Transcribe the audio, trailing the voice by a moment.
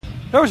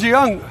There was a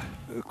young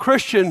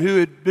Christian who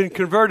had been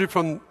converted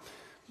from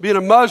being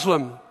a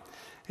Muslim,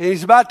 and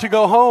he's about to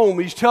go home.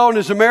 He's telling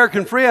his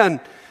American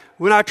friend,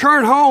 when I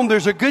turn home,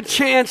 there's a good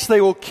chance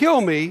they will kill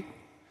me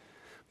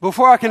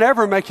before I can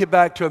ever make it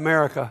back to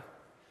America.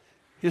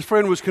 His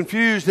friend was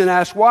confused and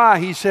asked why.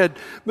 He said,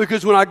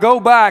 because when I go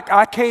back,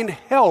 I can't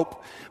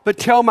help but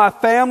tell my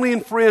family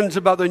and friends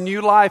about the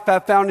new life I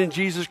found in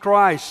Jesus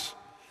Christ.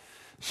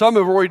 Some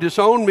have already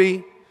disowned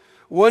me.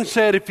 One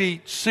said if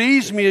he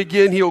sees me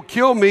again, he'll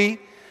kill me.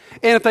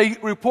 And if they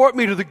report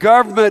me to the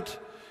government,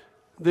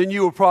 then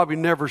you will probably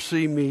never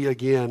see me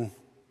again.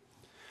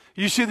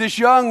 You see, this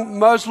young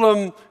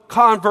Muslim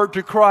convert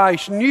to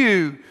Christ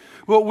knew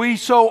what we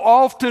so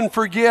often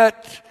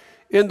forget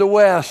in the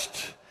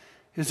West,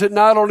 is that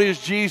not only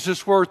is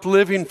Jesus worth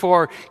living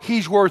for,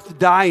 he's worth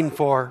dying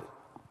for.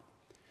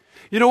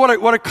 You know,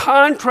 what a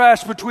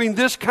contrast between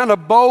this kind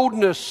of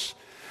boldness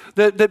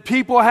that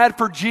people had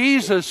for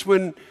Jesus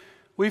when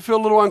we feel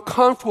a little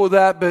uncomfortable with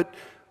that, but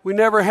we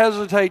never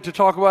hesitate to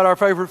talk about our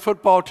favorite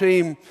football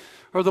team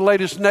or the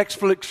latest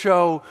Netflix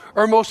show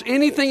or most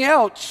anything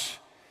else.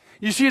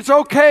 You see, it's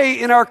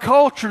okay in our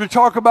culture to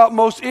talk about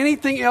most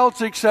anything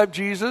else except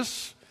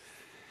Jesus.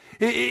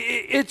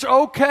 It's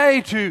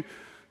okay to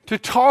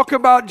talk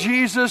about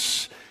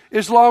Jesus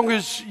as long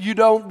as you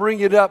don't bring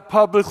it up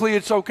publicly.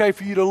 It's okay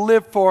for you to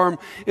live for him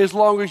as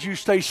long as you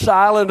stay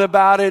silent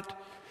about it.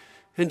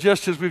 And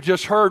just as we've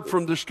just heard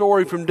from the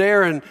story from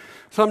Darren,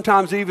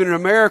 sometimes even in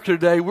America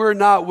today, we're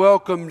not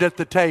welcomed at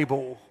the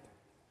table.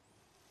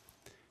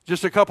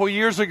 Just a couple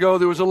years ago,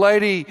 there was a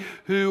lady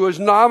who was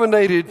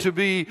nominated to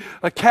be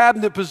a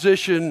cabinet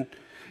position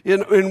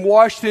in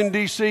Washington,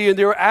 D.C., and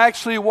there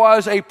actually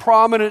was a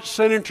prominent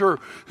senator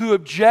who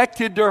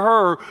objected to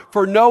her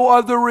for no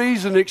other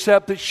reason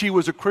except that she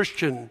was a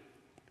Christian.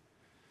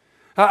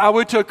 I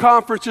went to a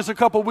conference just a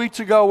couple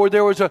weeks ago where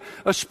there was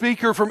a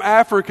speaker from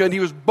Africa, and he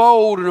was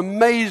bold and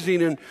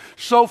amazing and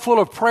so full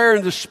of prayer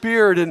in the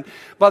Spirit. And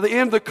by the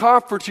end of the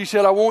conference, he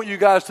said, I want you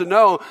guys to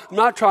know, I'm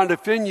not trying to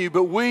offend you,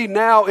 but we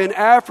now in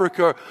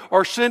Africa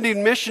are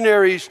sending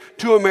missionaries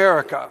to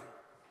America.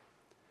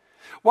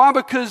 Why?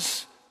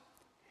 Because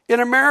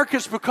in America,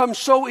 it's become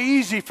so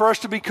easy for us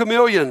to be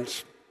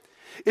chameleons.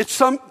 It's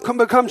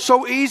become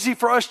so easy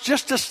for us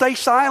just to stay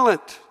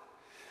silent.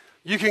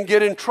 You can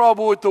get in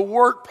trouble at the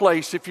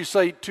workplace if you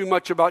say too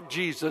much about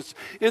Jesus.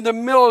 In the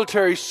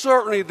military,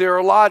 certainly there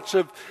are lots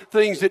of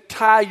things that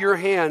tie your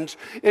hands.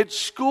 At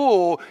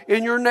school,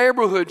 in your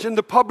neighborhoods, in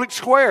the public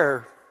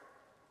square.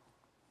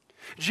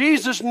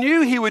 Jesus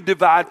knew he would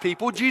divide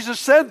people. Jesus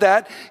said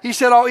that. He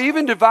said, I'll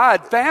even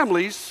divide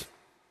families.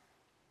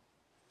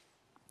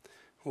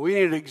 We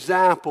need an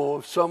example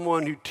of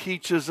someone who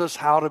teaches us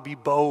how to be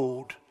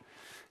bold,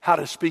 how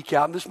to speak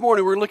out. And this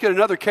morning we're looking at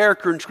another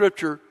character in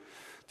Scripture.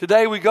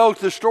 Today we go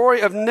to the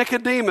story of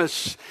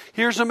Nicodemus.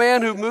 Here's a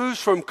man who moves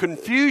from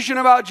confusion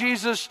about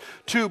Jesus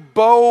to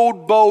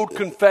bold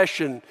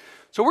confession.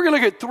 So we're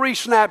going to look at 3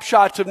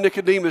 snapshots of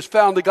Nicodemus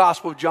found in the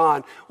Gospel of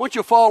John. I want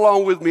you to follow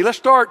along with me. Let's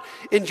start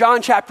in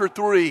John chapter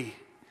 3.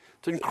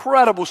 It's an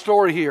incredible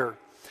story here.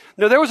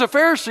 Now, there was a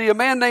Pharisee, a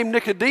man named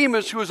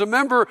Nicodemus, who was a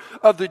member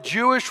of the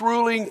Jewish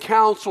ruling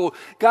council.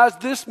 Guys,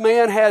 this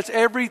man has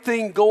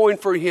everything going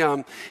for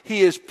him.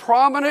 He is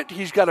prominent.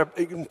 He's got an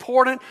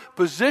important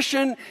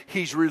position.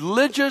 He's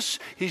religious.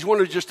 He's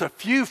one of just a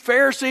few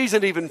Pharisees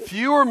and even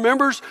fewer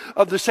members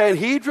of the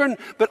Sanhedrin.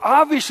 But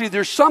obviously,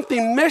 there's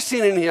something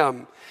missing in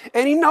him,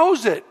 and he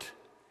knows it.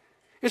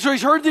 And so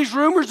he's heard these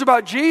rumors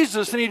about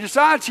Jesus, and he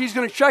decides he's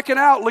going to check it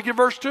out. Look at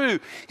verse 2.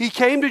 He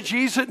came to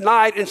Jesus at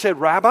night and said,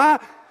 Rabbi,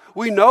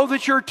 we know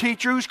that you're a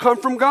teacher who's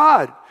come from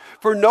God.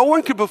 For no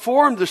one could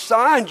perform the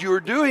signs you are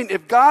doing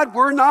if God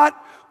were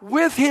not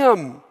with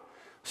him.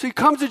 So he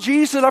comes to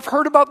Jesus and I've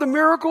heard about the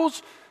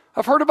miracles.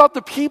 I've heard about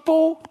the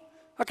people.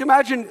 Can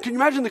you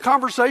imagine the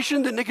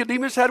conversation that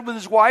Nicodemus had with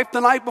his wife the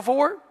night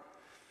before?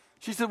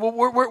 She said, well,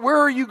 where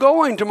are you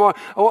going tomorrow?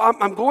 Oh,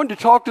 I'm going to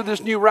talk to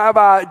this new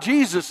rabbi,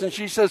 Jesus. And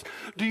she says,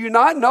 do you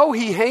not know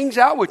he hangs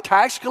out with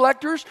tax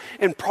collectors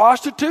and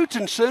prostitutes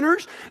and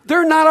sinners?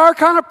 They're not our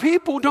kind of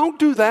people. Don't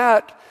do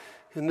that.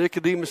 And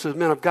Nicodemus says,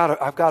 man, I've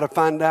got to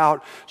find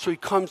out. So he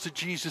comes to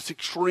Jesus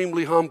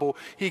extremely humble.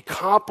 He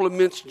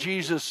compliments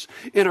Jesus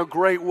in a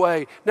great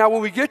way. Now,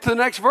 when we get to the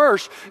next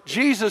verse,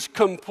 Jesus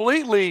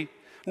completely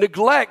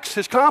neglects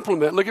his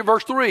compliment. Look at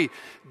verse 3.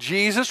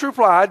 Jesus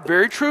replied,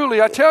 very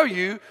truly, I tell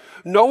you,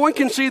 no one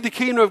can see the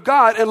kingdom of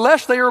God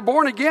unless they are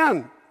born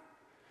again.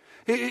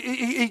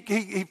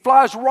 He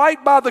flies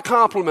right by the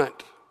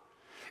compliment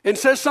and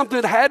says something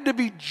that had to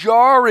be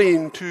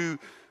jarring to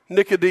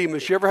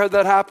Nicodemus. You ever had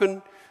that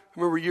happen? I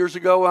remember years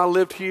ago I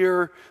lived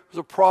here. There was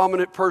a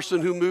prominent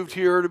person who moved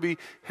here to be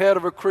head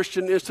of a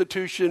Christian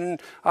institution.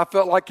 I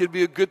felt like it'd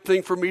be a good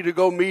thing for me to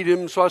go meet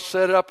him, so I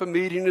set up a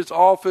meeting in his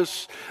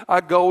office.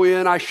 I go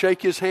in, I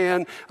shake his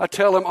hand, I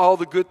tell him all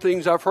the good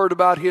things I've heard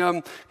about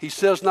him. He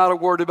says not a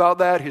word about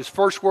that. His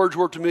first words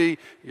were to me,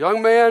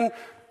 young man,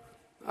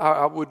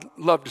 I would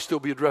love to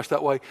still be addressed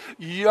that way.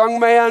 Young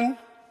man,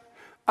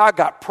 I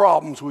got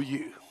problems with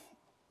you.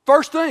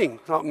 First thing,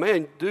 I thought,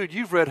 man, dude,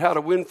 you've read How to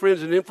Win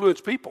Friends and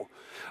Influence People.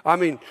 I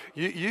mean,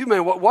 you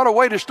man, what a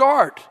way to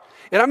start.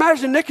 And I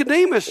imagine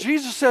Nicodemus,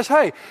 Jesus says,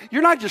 hey,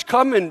 you're not just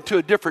coming to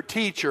a different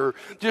teacher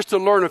just to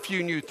learn a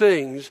few new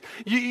things.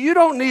 You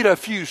don't need a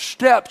few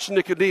steps,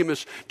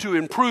 Nicodemus, to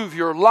improve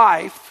your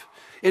life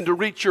and to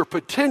reach your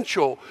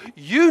potential.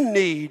 You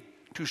need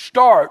to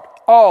start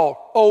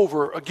all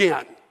over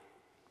again.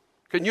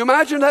 Can you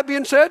imagine that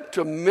being said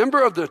to a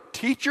member of the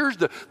teachers,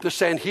 the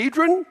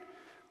Sanhedrin?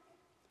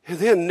 And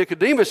then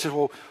Nicodemus says,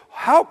 well,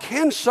 how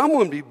can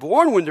someone be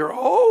born when they're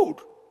old?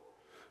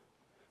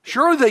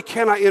 Surely they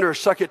cannot enter a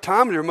second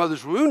time in their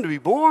mother's womb to be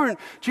born.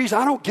 Geez,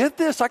 I don't get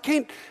this. I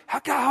can't.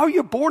 How are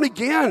you born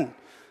again?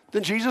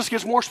 Then Jesus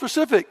gets more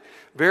specific.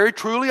 Very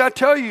truly, I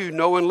tell you,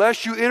 no,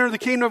 unless you enter the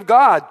kingdom of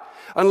God,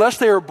 unless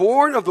they are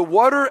born of the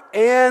water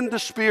and the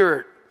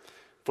Spirit.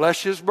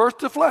 Flesh gives birth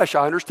to flesh.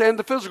 I understand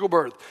the physical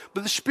birth.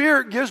 But the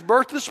Spirit gives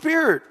birth to the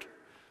Spirit.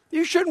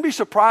 You shouldn't be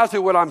surprised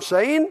at what I'm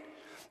saying.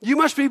 You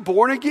must be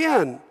born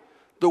again.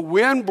 The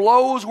wind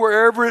blows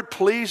wherever it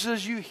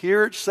pleases. You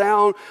hear its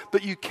sound,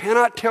 but you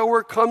cannot tell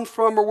where it comes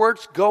from or where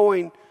it's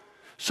going.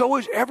 So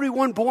is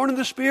everyone born of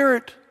the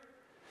Spirit.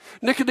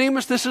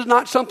 Nicodemus, this is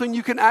not something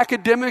you can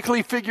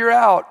academically figure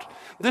out.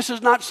 This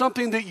is not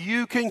something that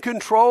you can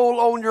control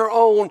on your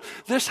own.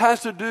 This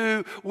has to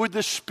do with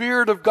the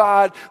Spirit of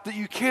God, that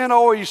you can't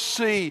always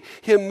see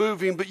Him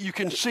moving, but you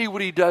can see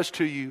what He does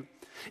to you.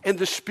 And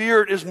the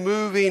Spirit is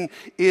moving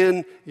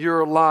in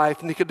your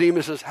life.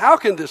 Nicodemus says, how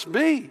can this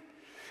be?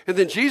 And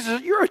then Jesus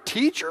says, you're a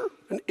teacher,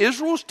 an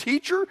Israel's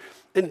teacher,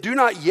 and do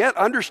not yet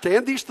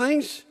understand these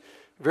things?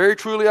 Very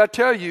truly, I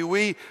tell you,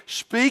 we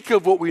speak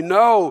of what we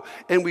know,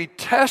 and we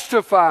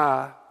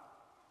testify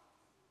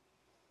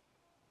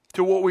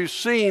to what we've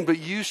seen, but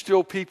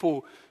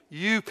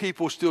you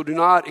people still do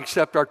not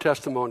accept our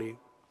testimony.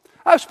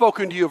 I've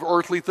spoken to you of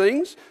earthly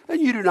things,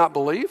 and you do not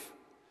believe.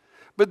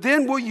 But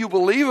then will you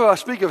believe if I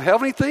speak of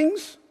heavenly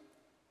things?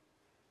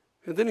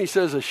 And then he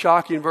says a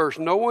shocking verse,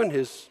 no one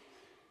has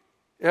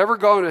ever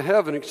gone to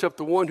heaven except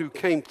the one who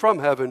came from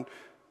heaven.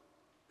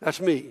 That's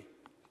me,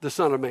 the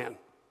Son of Man.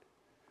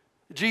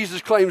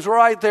 Jesus claims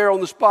right there on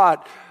the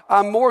spot,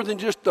 I'm more than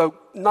just a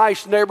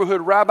nice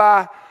neighborhood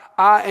rabbi.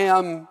 I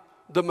am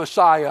the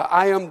Messiah.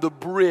 I am the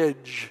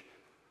bridge.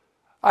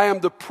 I am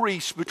the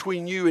priest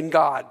between you and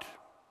God.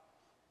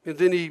 And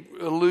then he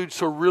alludes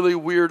to a really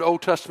weird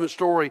Old Testament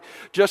story.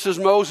 Just as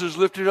Moses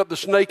lifted up the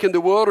snake in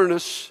the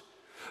wilderness,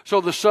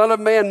 so the Son of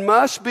Man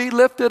must be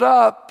lifted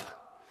up.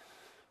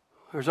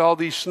 There's all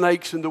these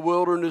snakes in the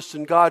wilderness,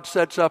 and God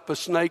sets up a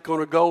snake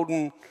on a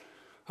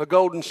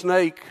golden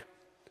snake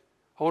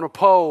on a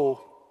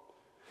pole.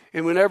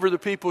 And whenever the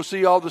people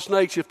see all the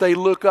snakes, if they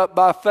look up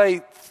by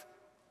faith,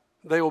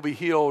 they will be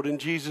healed. And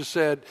Jesus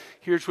said,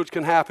 here's what's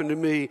going to happen to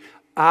me.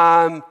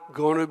 I'm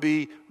going to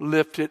be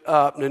lifted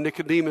up. Now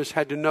Nicodemus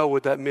had to know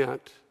what that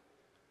meant.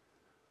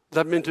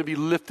 That meant to be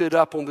lifted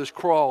up on this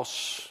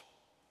cross.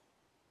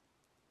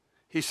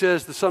 He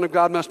says the Son of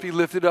God must be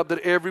lifted up that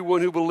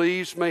everyone who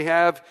believes may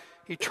have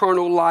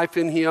eternal life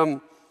in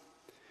Him.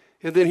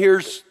 And then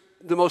here's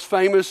the most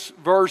famous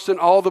verse in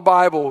all the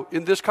Bible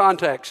in this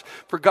context.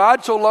 For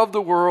God so loved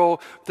the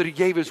world that He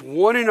gave His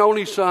one and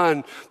only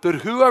Son, that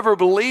whoever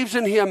believes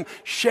in Him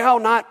shall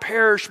not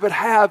perish but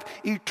have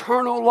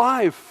eternal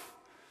life.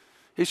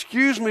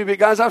 Excuse me, but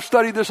guys, I've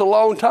studied this a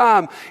long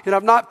time, and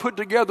I've not put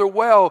together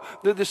well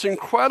that this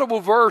incredible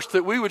verse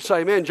that we would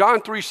say, man, John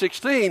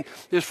 3:16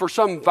 is for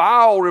some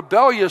vile,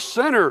 rebellious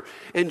sinner.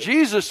 And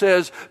Jesus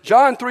says,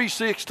 John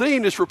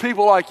 3:16 is for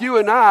people like you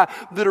and I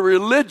that are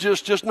religious,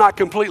 just not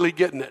completely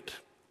getting it.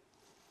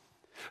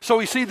 So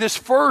we see this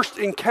first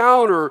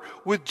encounter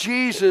with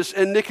Jesus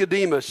and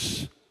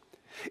Nicodemus.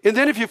 And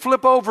then if you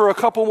flip over a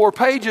couple more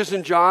pages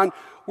in John,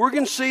 we're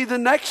going to see the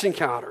next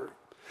encounter.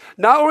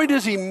 Not only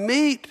does he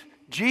meet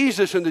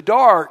Jesus in the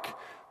dark,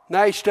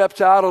 now he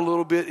steps out a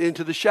little bit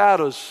into the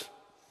shadows.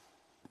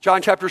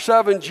 John chapter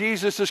 7,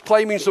 Jesus is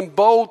claiming some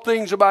bold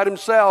things about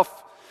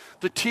himself.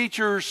 The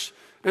teachers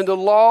and the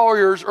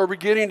lawyers are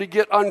beginning to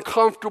get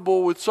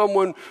uncomfortable with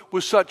someone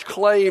with such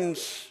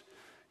claims.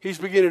 He's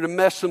beginning to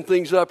mess some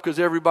things up because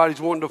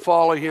everybody's wanting to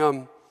follow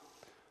him.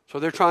 So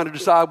they're trying to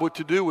decide what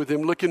to do with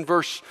him. Look in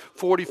verse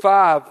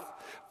 45.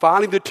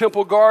 Finally, the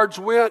temple guards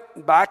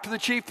went back to the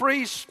chief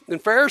priests and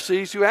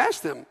Pharisees who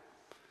asked them,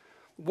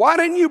 why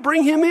didn't you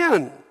bring him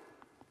in?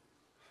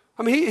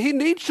 I mean, he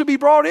needs to be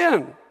brought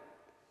in.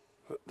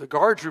 The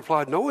guards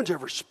replied, no one's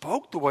ever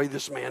spoke the way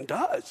this man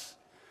does.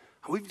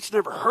 We've just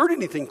never heard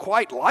anything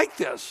quite like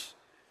this.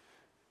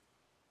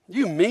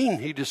 You mean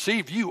he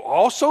deceived you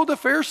also, the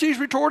Pharisees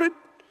retorted?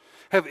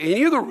 Have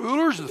any of the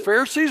rulers of the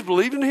Pharisees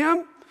believed in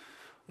him?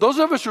 Those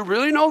of us who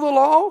really know the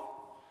law,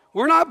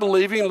 we're not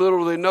believing.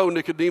 Little do they know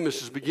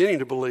Nicodemus is beginning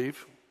to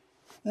believe.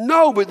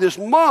 No, but this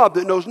mob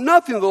that knows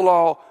nothing of the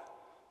law,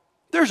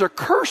 there's a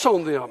curse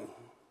on them.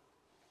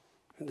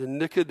 And then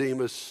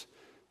Nicodemus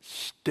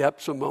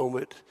steps a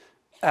moment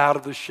out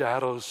of the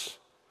shadows.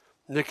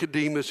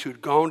 Nicodemus,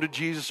 who'd gone to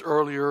Jesus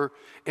earlier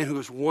and who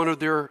was one of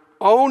their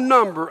own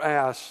number,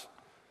 asks,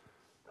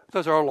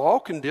 Does our law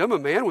condemn a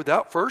man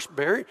without first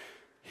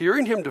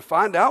hearing him to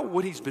find out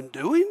what he's been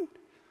doing?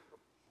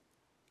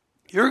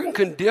 You're going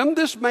to condemn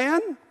this man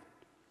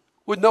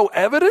with no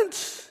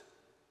evidence?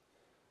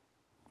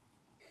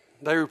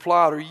 They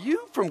replied, are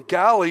you from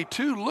Galilee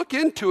too? Look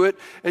into it,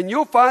 and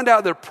you'll find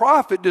out that a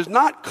prophet does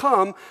not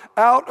come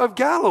out of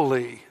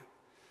Galilee.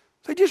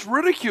 They just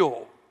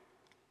ridicule.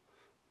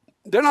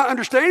 They're not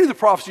understanding the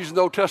prophecies in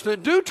the Old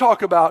Testament do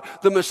talk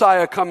about the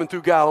Messiah coming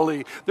through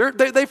Galilee.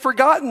 They've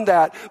forgotten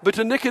that. But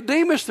to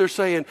Nicodemus, they're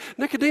saying,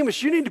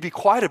 Nicodemus, you need to be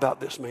quiet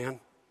about this, man.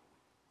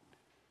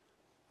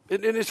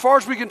 And as far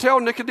as we can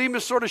tell,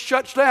 Nicodemus sort of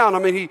shuts down. I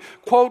mean, he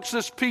quotes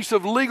this piece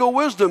of legal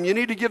wisdom. You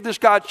need to give this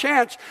guy a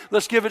chance.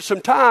 Let's give it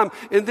some time.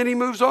 And then he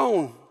moves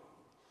on.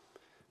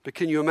 But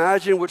can you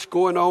imagine what's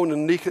going on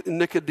in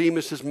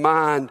Nicodemus'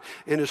 mind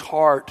and his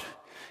heart?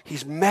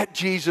 He's met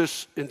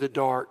Jesus in the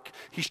dark.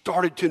 He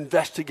started to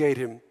investigate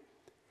him.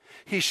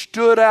 He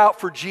stood out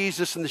for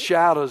Jesus in the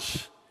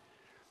shadows.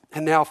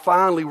 And now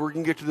finally we're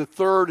going to get to the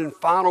third and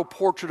final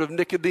portrait of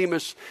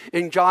Nicodemus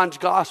in John's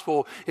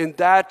gospel. And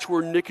that's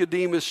where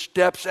Nicodemus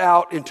steps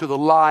out into the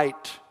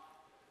light.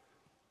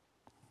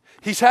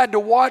 He's had to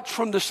watch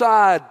from the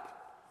side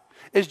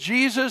as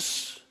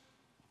Jesus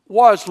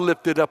was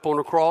lifted up on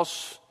a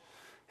cross.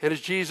 And as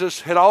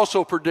Jesus had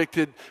also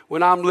predicted,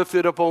 when I'm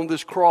lifted up on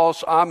this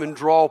cross, I'm going to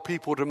draw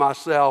people to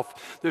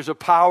myself. There's a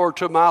power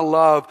to my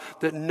love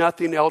that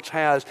nothing else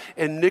has.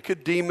 And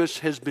Nicodemus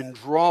has been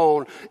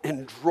drawn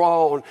and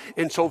drawn.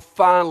 And so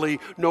finally,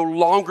 no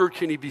longer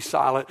can he be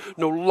silent.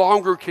 No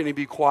longer can he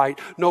be quiet.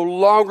 No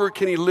longer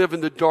can he live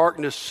in the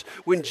darkness.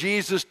 When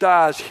Jesus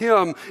dies,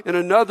 him and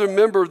another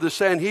member of the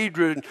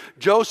Sanhedrin,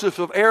 Joseph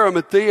of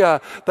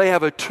Arimathea, they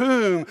have a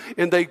tomb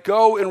and they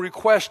go and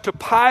request to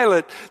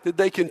Pilate that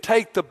they can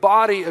take the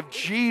body of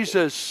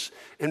Jesus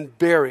and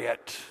bury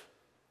it.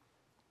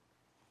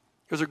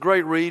 There's a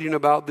great reading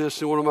about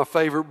this in one of my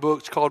favorite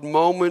books called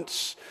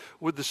Moments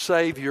with the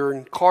Savior,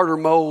 and Carter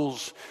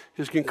Moles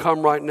is going to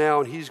come right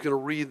now and he's going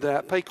to read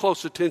that. Pay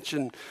close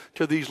attention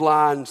to these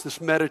lines, this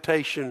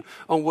meditation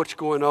on what's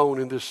going on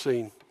in this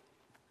scene.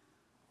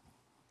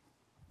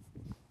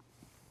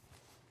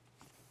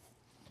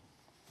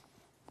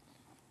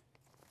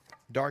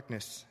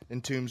 Darkness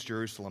entombs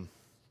Jerusalem.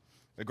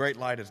 The great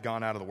light has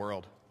gone out of the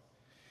world.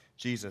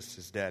 Jesus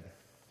is dead.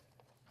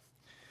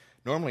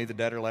 Normally, the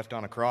dead are left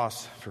on a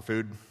cross for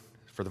food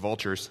for the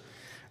vultures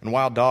and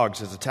wild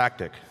dogs as a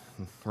tactic,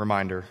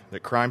 reminder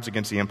that crimes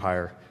against the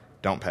empire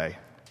don't pay.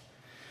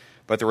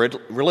 But the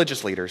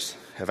religious leaders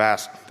have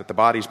asked that the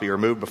bodies be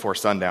removed before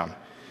sundown,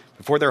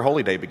 before their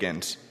holy day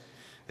begins,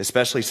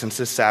 especially since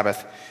this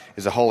Sabbath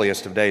is the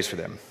holiest of days for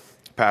them,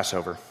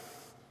 Passover.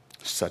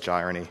 Such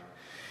irony.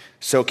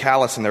 So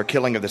callous in their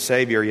killing of the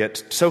Savior,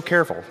 yet so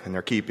careful in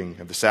their keeping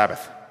of the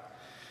Sabbath.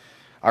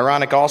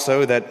 Ironic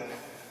also that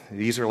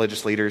these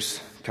religious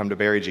leaders come to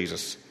bury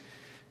Jesus,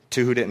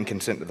 two who didn't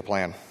consent to the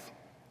plan.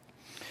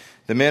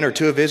 The men are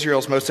two of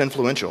Israel's most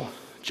influential,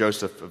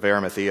 Joseph of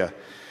Arimathea,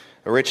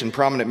 a rich and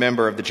prominent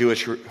member of the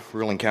Jewish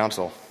ruling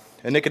council,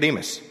 and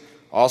Nicodemus,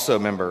 also a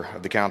member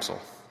of the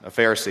council, a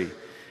Pharisee,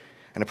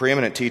 and a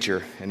preeminent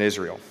teacher in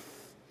Israel.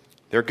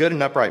 They're good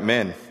and upright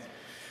men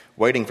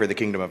waiting for the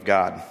kingdom of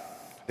God.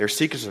 They're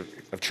seekers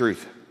of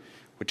truth,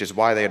 which is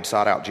why they had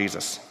sought out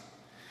Jesus.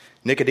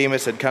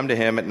 Nicodemus had come to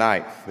him at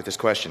night with his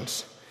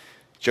questions.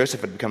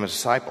 Joseph had become a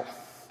disciple,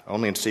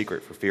 only in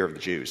secret for fear of the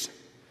Jews.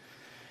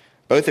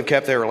 Both have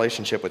kept their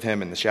relationship with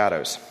him in the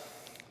shadows.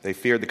 They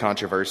feared the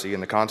controversy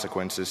and the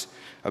consequences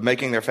of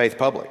making their faith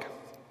public.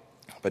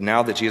 But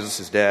now that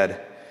Jesus is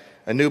dead,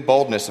 a new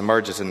boldness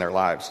emerges in their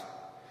lives.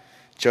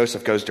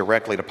 Joseph goes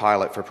directly to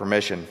Pilate for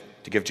permission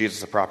to give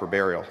Jesus a proper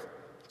burial.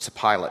 It's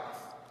Pilate,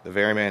 the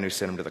very man who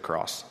sent him to the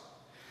cross.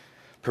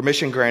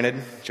 Permission granted,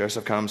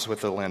 Joseph comes with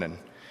the linen,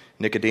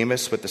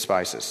 Nicodemus with the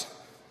spices.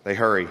 They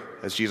hurry,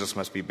 as Jesus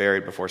must be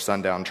buried before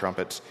sundown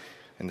trumpets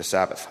in the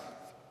Sabbath.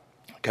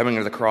 Coming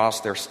to the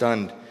cross, they're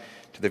stunned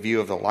to the view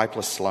of the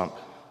lifeless slump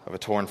of a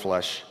torn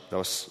flesh that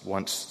was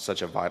once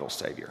such a vital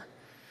Savior.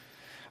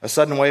 A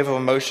sudden wave of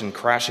emotion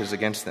crashes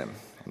against them,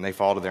 and they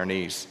fall to their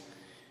knees.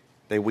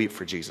 They weep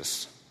for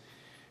Jesus.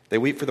 They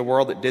weep for the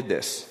world that did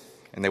this,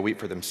 and they weep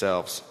for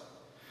themselves.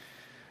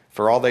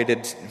 For all they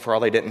didn't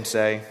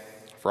say,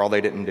 for all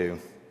they didn't do,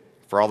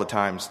 for all the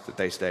times that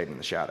they stayed in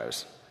the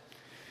shadows.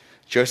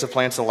 Joseph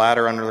plants a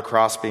ladder under the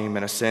crossbeam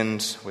and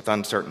ascends with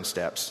uncertain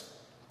steps,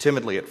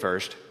 timidly at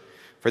first,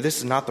 for this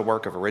is not the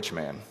work of a rich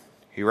man.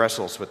 He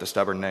wrestles with the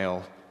stubborn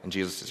nail in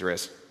Jesus'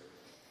 wrist.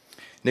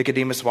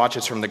 Nicodemus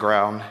watches from the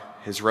ground.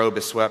 His robe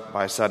is swept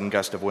by a sudden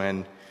gust of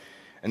wind,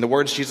 and the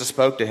words Jesus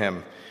spoke to him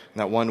in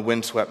that one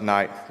windswept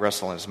night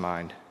wrestle in his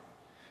mind.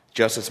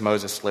 Just as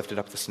Moses lifted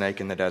up the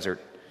snake in the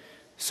desert,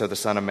 so the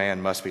Son of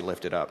Man must be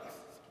lifted up.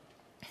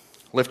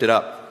 Lifted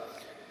up.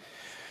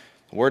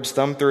 Words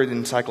thumb through the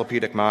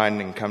encyclopedic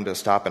mind and come to a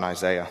stop in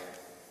Isaiah,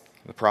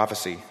 the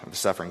prophecy of the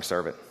suffering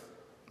servant.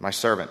 My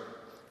servant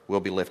will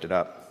be lifted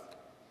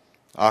up.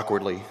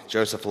 Awkwardly,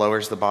 Joseph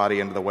lowers the body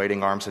into the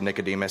waiting arms of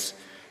Nicodemus,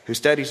 who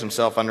steadies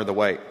himself under the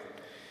weight.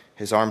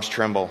 His arms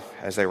tremble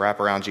as they wrap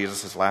around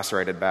Jesus'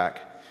 lacerated back,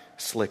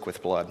 slick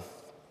with blood.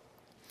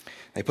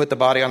 They put the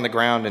body on the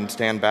ground and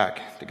stand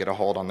back to get a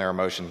hold on their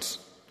emotions.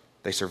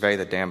 They survey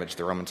the damage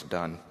the Romans have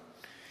done.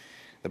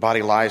 The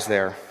body lies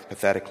there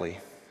pathetically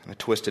in a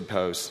twisted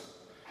pose.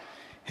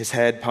 His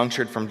head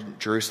punctured from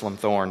Jerusalem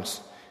thorns,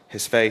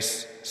 his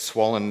face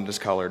swollen and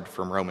discolored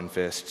from Roman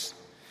fists.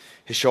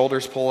 His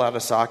shoulders pull out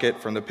of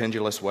socket from the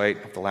pendulous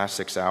weight of the last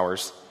 6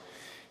 hours.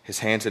 His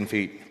hands and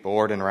feet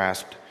bored and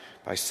rasped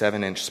by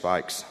 7-inch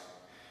spikes.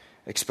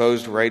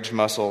 Exposed raged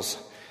muscles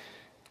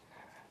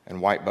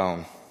and white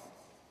bone.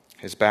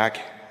 His back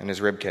and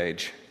his rib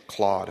cage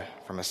clawed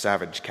from a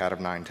savage cat of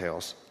nine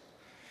tails.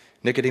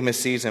 Nicodemus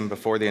sees him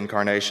before the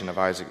incarnation of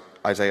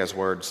Isaiah's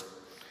words.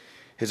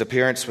 His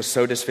appearance was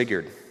so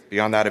disfigured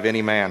beyond that of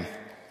any man,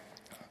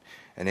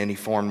 and any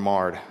form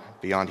marred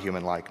beyond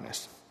human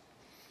likeness.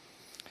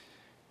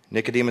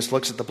 Nicodemus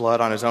looks at the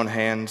blood on his own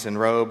hands and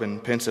robe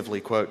and pensively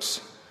quotes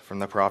from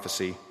the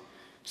prophecy,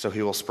 "So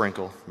he will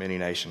sprinkle many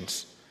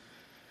nations."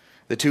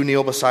 The two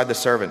kneel beside the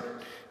servant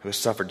who has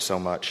suffered so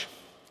much,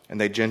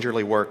 and they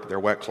gingerly work their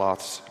wet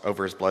cloths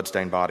over his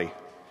blood-stained body.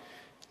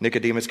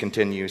 Nicodemus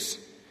continues,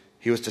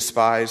 "He was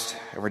despised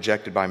and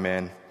rejected by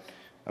men,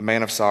 a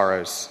man of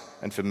sorrows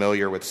and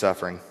familiar with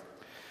suffering,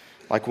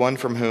 like one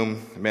from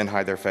whom men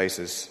hide their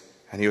faces,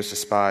 and he was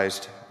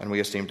despised, and we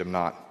esteemed him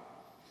not."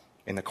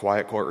 In the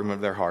quiet courtroom of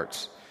their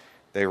hearts,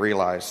 they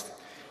realized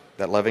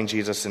that loving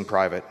Jesus in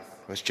private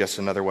was just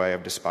another way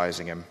of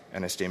despising him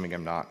and esteeming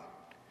him not.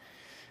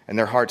 And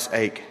their hearts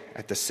ache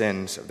at the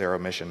sins of their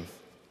omission.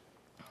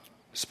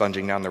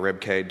 Sponging down the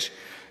rib cage,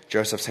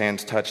 Joseph's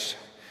hands touch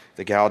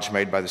the gouge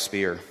made by the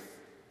spear.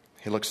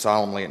 He looks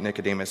solemnly at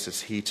Nicodemus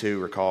as he too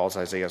recalls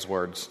Isaiah's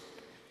words.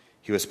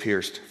 He was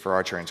pierced for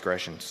our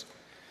transgressions.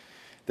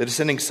 The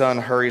descending sun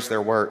hurries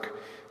their work.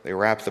 They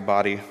wrap the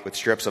body with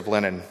strips of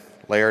linen,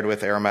 layered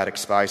with aromatic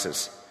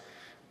spices.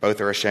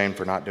 Both are ashamed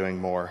for not doing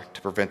more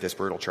to prevent this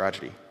brutal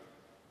tragedy.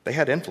 They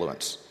had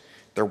influence.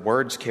 Their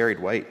words carried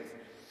weight.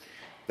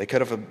 They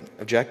could have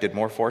objected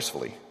more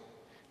forcefully.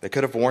 They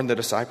could have warned the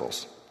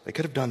disciples. They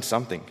could have done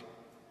something,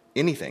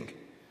 anything.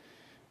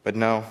 But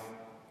no,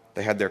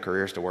 they had their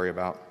careers to worry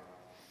about.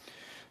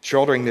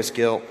 Shouldering this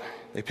guilt,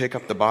 they pick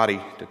up the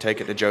body to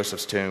take it to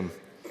Joseph's tomb.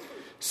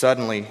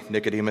 Suddenly,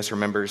 Nicodemus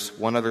remembers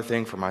one other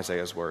thing from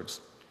Isaiah's words.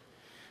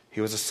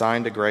 He was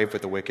assigned a grave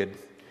with the wicked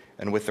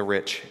and with the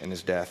rich in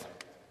his death.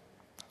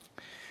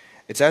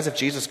 It's as if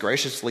Jesus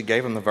graciously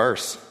gave him the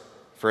verse.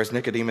 For as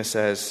Nicodemus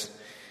says,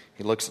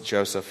 he looks at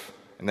Joseph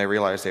and they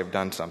realize they have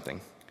done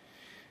something.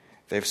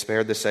 They've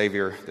spared the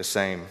Savior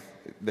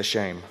the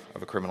shame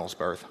of a criminal's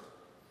birth.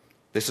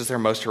 This is their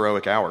most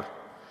heroic hour.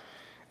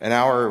 An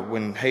hour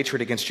when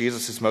hatred against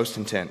Jesus is most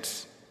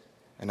intense.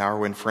 An hour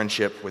when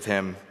friendship with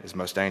him is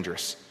most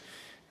dangerous.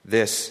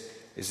 This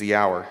is the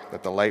hour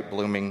that the late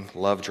blooming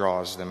love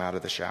draws them out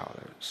of the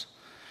shadows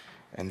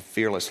and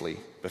fearlessly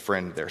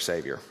befriend their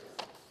Savior.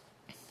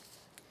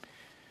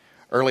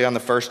 Early on the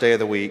first day of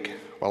the week,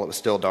 while it was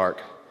still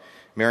dark,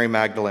 Mary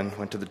Magdalene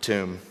went to the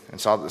tomb and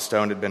saw that the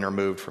stone had been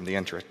removed from the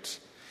entrance.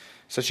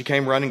 So she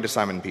came running to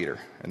Simon Peter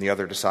and the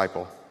other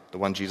disciple, the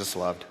one Jesus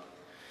loved,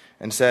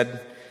 and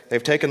said,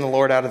 "They've taken the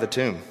Lord out of the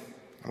tomb,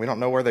 and we don't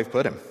know where they've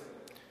put him."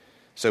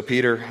 So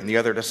Peter and the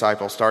other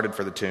disciple started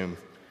for the tomb.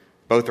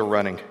 Both were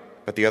running,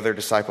 but the other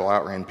disciple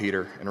outran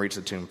Peter and reached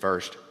the tomb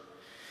first.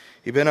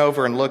 He bent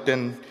over and looked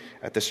in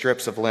at the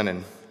strips of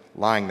linen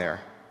lying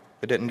there,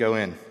 but didn't go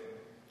in.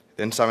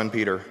 Then Simon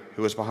Peter,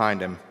 who was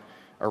behind him,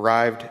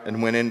 arrived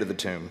and went into the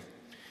tomb.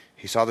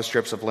 He saw the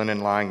strips of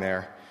linen lying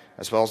there,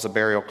 as well as the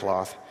burial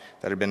cloth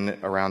that had been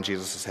around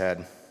Jesus'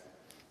 head.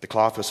 The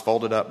cloth was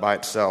folded up by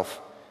itself,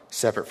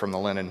 separate from the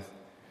linen.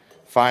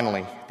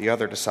 Finally, the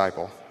other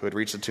disciple, who had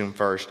reached the tomb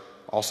first,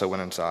 also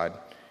went inside,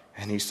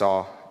 and he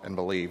saw and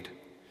believed.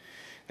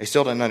 They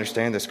still didn't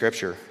understand the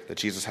scripture that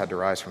Jesus had to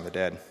rise from the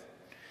dead.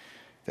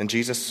 Then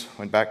Jesus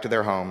went back to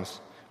their homes,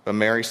 but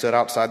Mary stood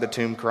outside the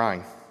tomb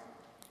crying.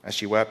 As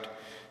she wept,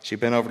 she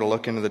bent over to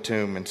look into the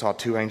tomb and saw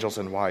two angels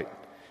in white,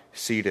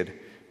 seated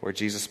where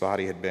Jesus'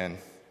 body had been,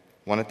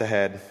 one at the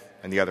head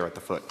and the other at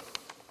the foot.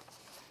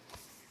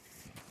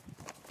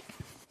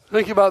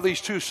 Think about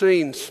these two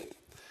scenes.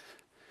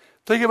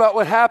 Think about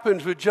what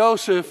happens with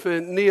Joseph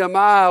and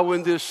Nehemiah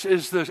when this,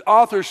 as the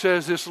author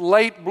says, this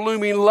late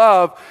blooming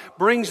love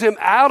brings them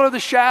out of the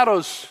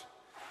shadows.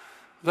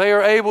 They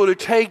are able to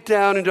take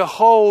down and to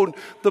hold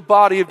the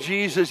body of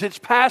Jesus. It's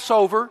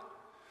Passover.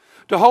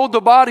 To hold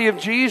the body of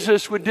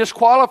Jesus would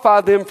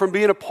disqualify them from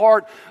being a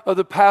part of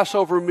the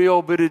Passover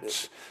meal, but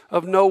it's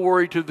of no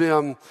worry to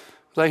them.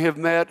 They have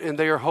met and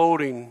they are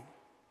holding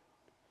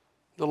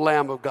the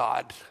Lamb of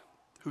God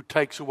who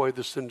takes away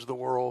the sins of the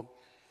world.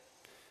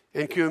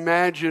 And can you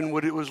imagine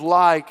what it was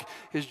like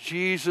as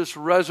Jesus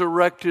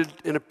resurrected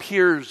and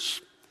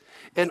appears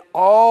and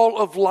all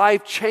of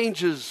life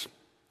changes?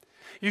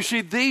 You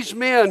see, these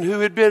men who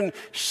had been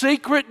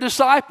secret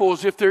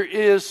disciples, if there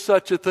is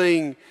such a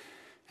thing,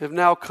 have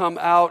now come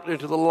out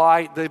into the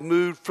light. They've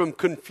moved from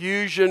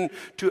confusion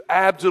to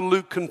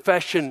absolute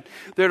confession.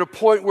 They're at a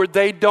point where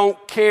they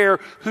don't care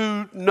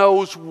who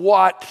knows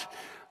what.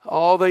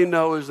 All they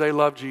know is they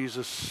love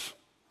Jesus.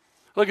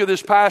 Look at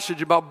this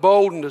passage about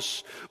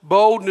boldness.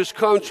 Boldness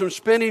comes from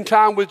spending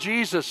time with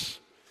Jesus.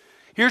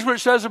 Here's what it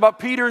says about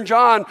Peter and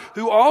John,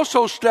 who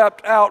also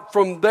stepped out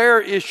from their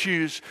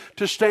issues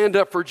to stand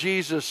up for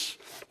Jesus.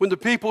 When the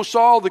people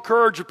saw the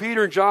courage of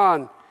Peter and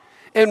John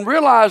and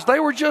realized they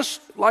were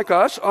just like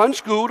us,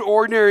 unschooled,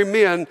 ordinary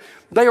men,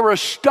 they were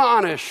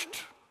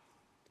astonished.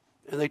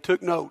 And they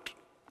took note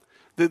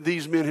that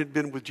these men had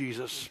been with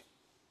Jesus.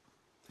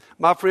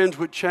 My friends,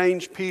 what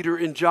changed Peter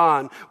and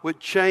John, what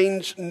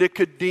changed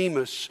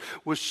Nicodemus,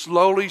 was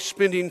slowly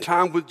spending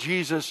time with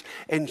Jesus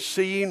and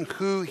seeing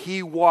who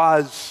he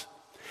was.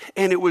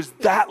 And it was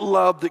that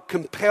love that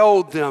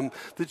compelled them,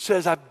 that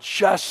says, I've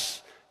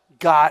just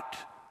got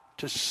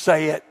to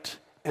say it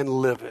and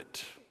live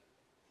it.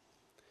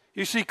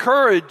 You see,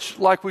 courage,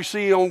 like we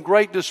see on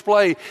great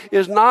display,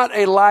 is not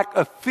a lack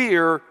of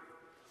fear.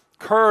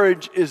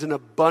 Courage is an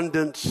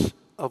abundance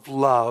of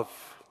love.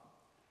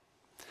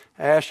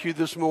 I ask you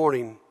this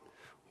morning,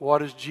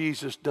 what has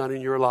Jesus done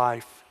in your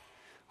life?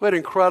 We had an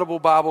incredible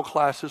Bible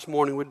class this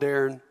morning with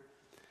Darren,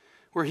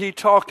 where he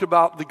talked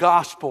about the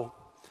gospel.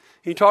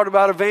 He talked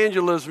about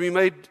evangelism. He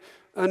made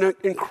an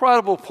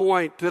incredible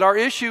point that our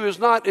issue is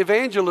not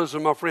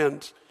evangelism, my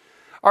friends.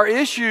 Our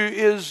issue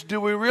is,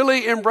 do we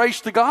really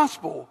embrace the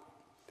gospel?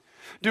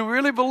 Do we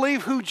really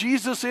believe who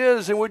Jesus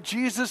is and what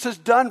Jesus has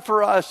done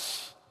for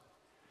us?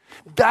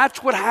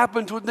 That's what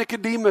happens with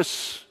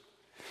Nicodemus.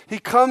 He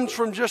comes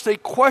from just a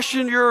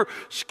questioner,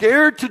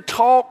 scared to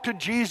talk to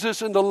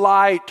Jesus in the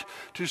light,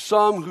 to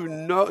someone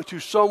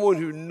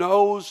who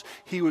knows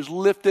he was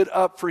lifted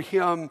up for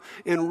him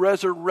and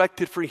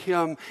resurrected for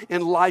him,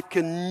 and life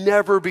can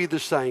never be the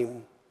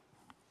same.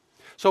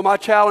 So my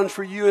challenge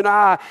for you and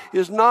I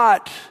is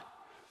not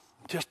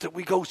just that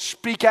we go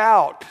speak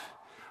out.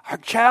 Our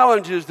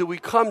challenge is that we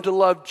come to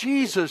love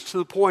Jesus to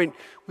the point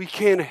we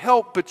can't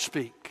help but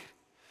speak.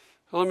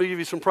 So let me give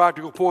you some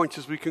practical points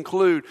as we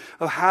conclude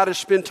of how to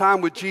spend time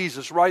with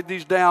Jesus. Write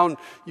these down.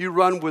 You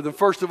run with them.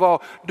 First of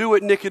all, do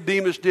what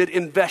Nicodemus did.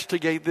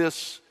 Investigate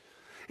this.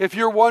 If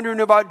you're wondering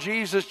about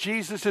Jesus,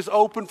 Jesus is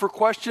open for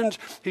questions.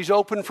 He's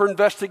open for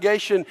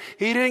investigation.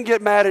 He didn't get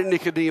mad at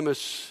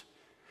Nicodemus.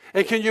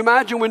 And can you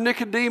imagine when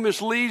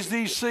Nicodemus leaves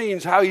these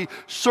scenes, how he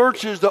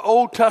searches the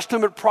Old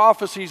Testament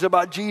prophecies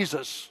about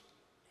Jesus?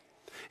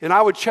 And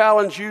I would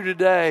challenge you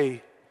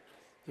today,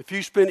 if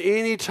you spend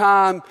any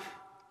time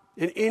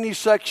in any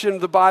section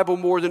of the Bible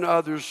more than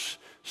others,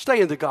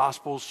 stay in the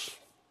Gospels.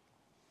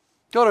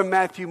 Go to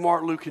Matthew,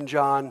 Mark, Luke, and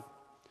John.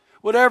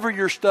 Whatever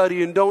you're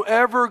studying, don't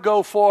ever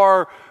go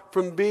far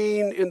from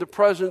being in the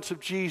presence of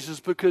Jesus,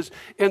 because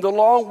in the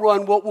long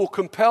run, what will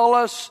compel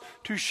us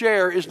to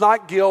share is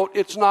not guilt,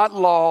 it's not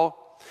law,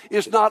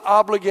 it's not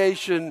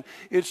obligation.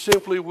 It's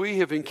simply we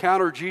have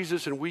encountered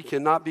Jesus and we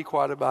cannot be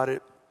quiet about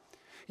it.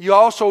 You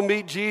also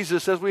meet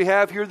Jesus, as we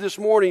have here this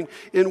morning,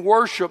 in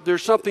worship.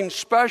 There's something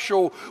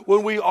special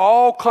when we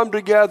all come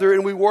together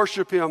and we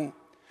worship him.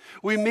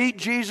 We meet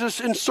Jesus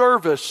in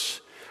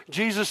service.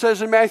 Jesus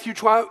says in Matthew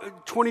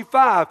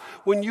 25,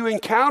 when you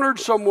encountered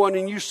someone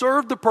and you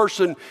served the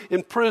person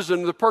in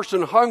prison, the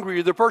person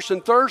hungry, the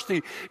person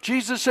thirsty,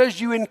 Jesus says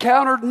you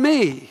encountered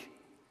me.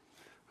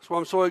 That's why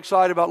I'm so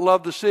excited about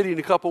Love the City in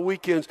a couple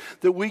weekends,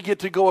 that we get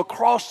to go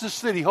across the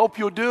city. Hope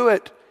you'll do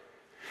it.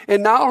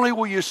 And not only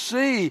will you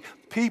see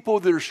people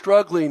that are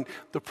struggling,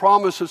 the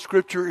promise of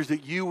Scripture is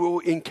that you will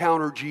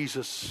encounter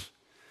Jesus.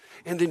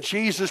 And then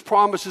Jesus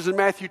promises in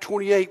Matthew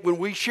 28, when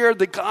we share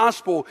the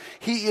gospel,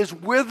 he is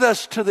with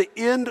us to the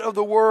end of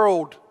the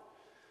world.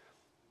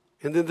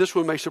 And then this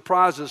one may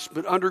surprise us,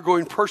 but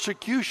undergoing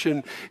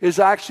persecution is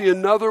actually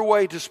another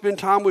way to spend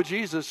time with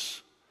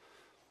Jesus.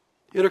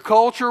 In a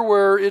culture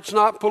where it's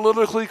not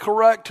politically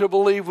correct to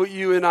believe what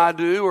you and I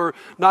do, or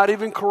not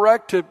even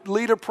correct to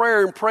lead a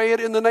prayer and pray it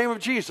in the name of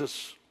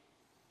Jesus.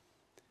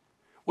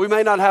 We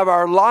may not have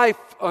our life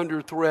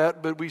under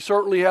threat, but we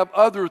certainly have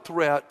other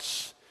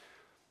threats.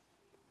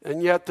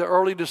 And yet the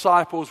early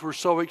disciples were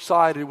so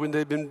excited when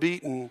they'd been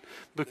beaten,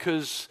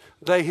 because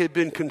they had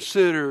been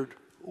considered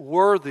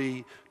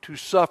worthy to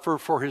suffer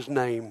for his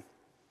name.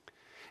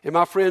 And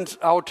my friends,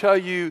 I will tell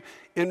you,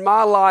 in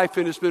my life,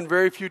 and it's been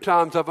very few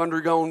times I've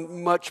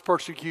undergone much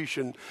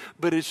persecution,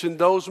 but it's in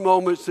those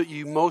moments that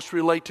you most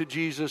relate to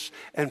Jesus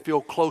and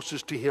feel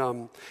closest to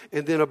him.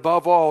 And then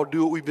above all,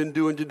 do what we've been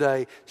doing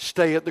today,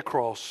 stay at the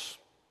cross.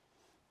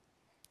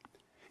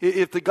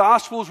 If the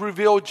Gospels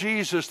reveal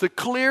Jesus, the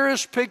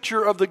clearest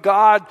picture of the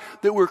God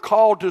that we're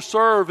called to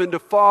serve and to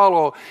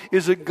follow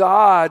is a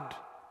God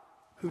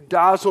who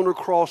dies on a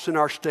cross in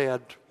our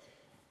stead.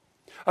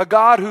 A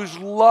God whose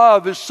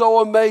love is so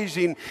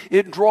amazing,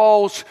 it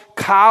draws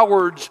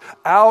cowards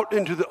out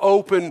into the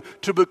open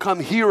to become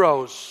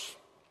heroes.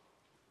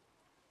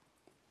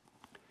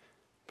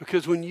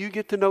 Because when you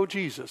get to know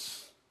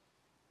Jesus,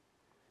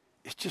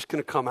 it's just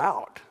going to come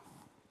out.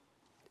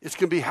 It's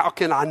going to be, how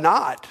can I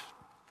not?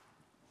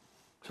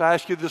 So I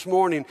ask you this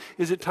morning,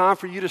 is it time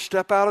for you to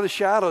step out of the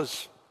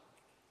shadows?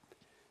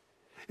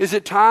 Is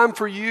it time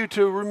for you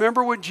to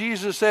remember what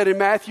Jesus said in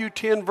Matthew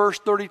 10, verse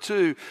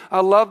 32? I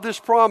love this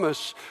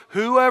promise.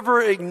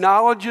 Whoever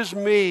acknowledges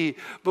me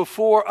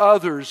before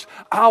others,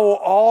 I will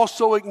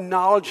also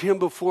acknowledge him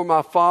before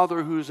my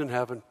Father who is in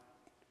heaven.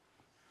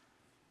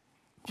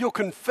 If you'll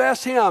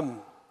confess him,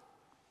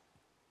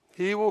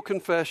 he will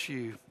confess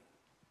you.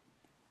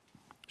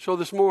 So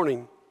this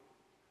morning,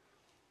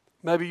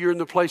 maybe you're in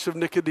the place of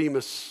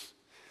Nicodemus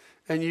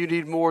and you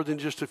need more than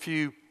just a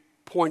few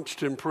points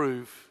to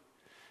improve.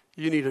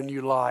 You need a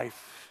new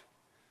life.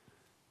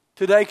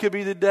 Today could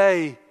be the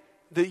day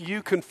that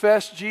you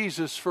confess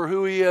Jesus for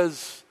who he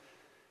is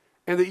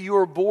and that you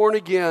are born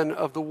again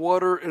of the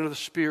water and of the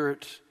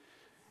Spirit.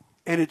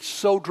 And it's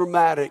so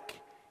dramatic,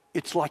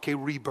 it's like a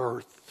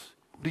rebirth.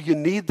 Do you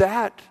need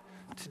that?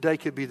 Today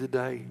could be the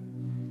day.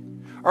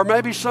 Or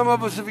maybe some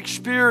of us have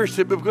experienced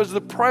it, but because of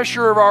the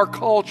pressure of our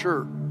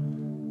culture,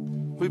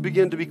 we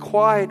begin to be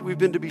quiet, we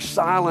begin to be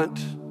silent.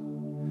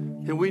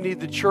 And we need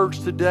the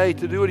church today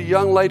to do what a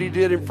young lady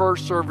did in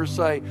first service,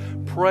 say,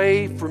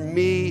 pray for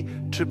me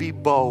to be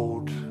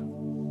bold.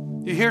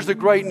 Here's the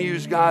great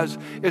news, guys,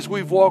 as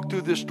we've walked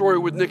through this story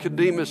with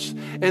Nicodemus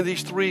and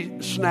these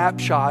three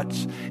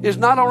snapshots, is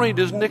not only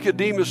does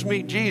Nicodemus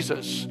meet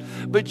Jesus,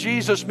 but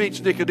Jesus meets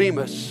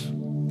Nicodemus.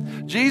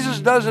 Jesus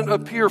doesn't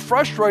appear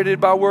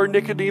frustrated by where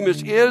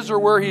Nicodemus is or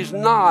where he's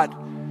not.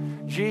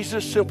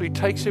 Jesus simply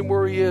takes him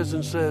where he is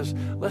and says,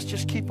 let's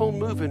just keep on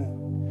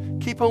moving.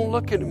 Keep on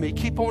looking at me.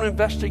 Keep on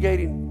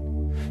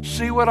investigating.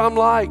 See what I'm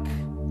like.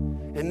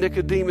 And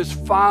Nicodemus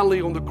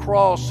finally on the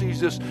cross sees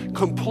this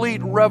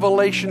complete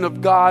revelation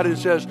of God and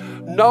says,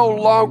 no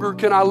longer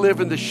can I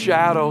live in the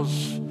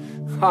shadows.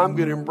 I'm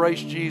going to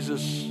embrace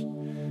Jesus,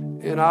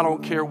 and I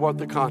don't care what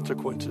the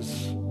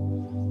consequences.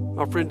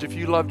 My friends, if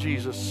you love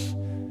Jesus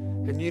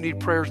and you need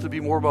prayers to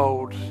be more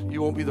bold,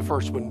 you won't be the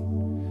first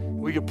one.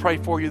 We can pray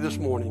for you this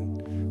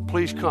morning.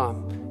 Please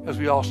come as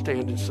we all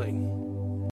stand and sing.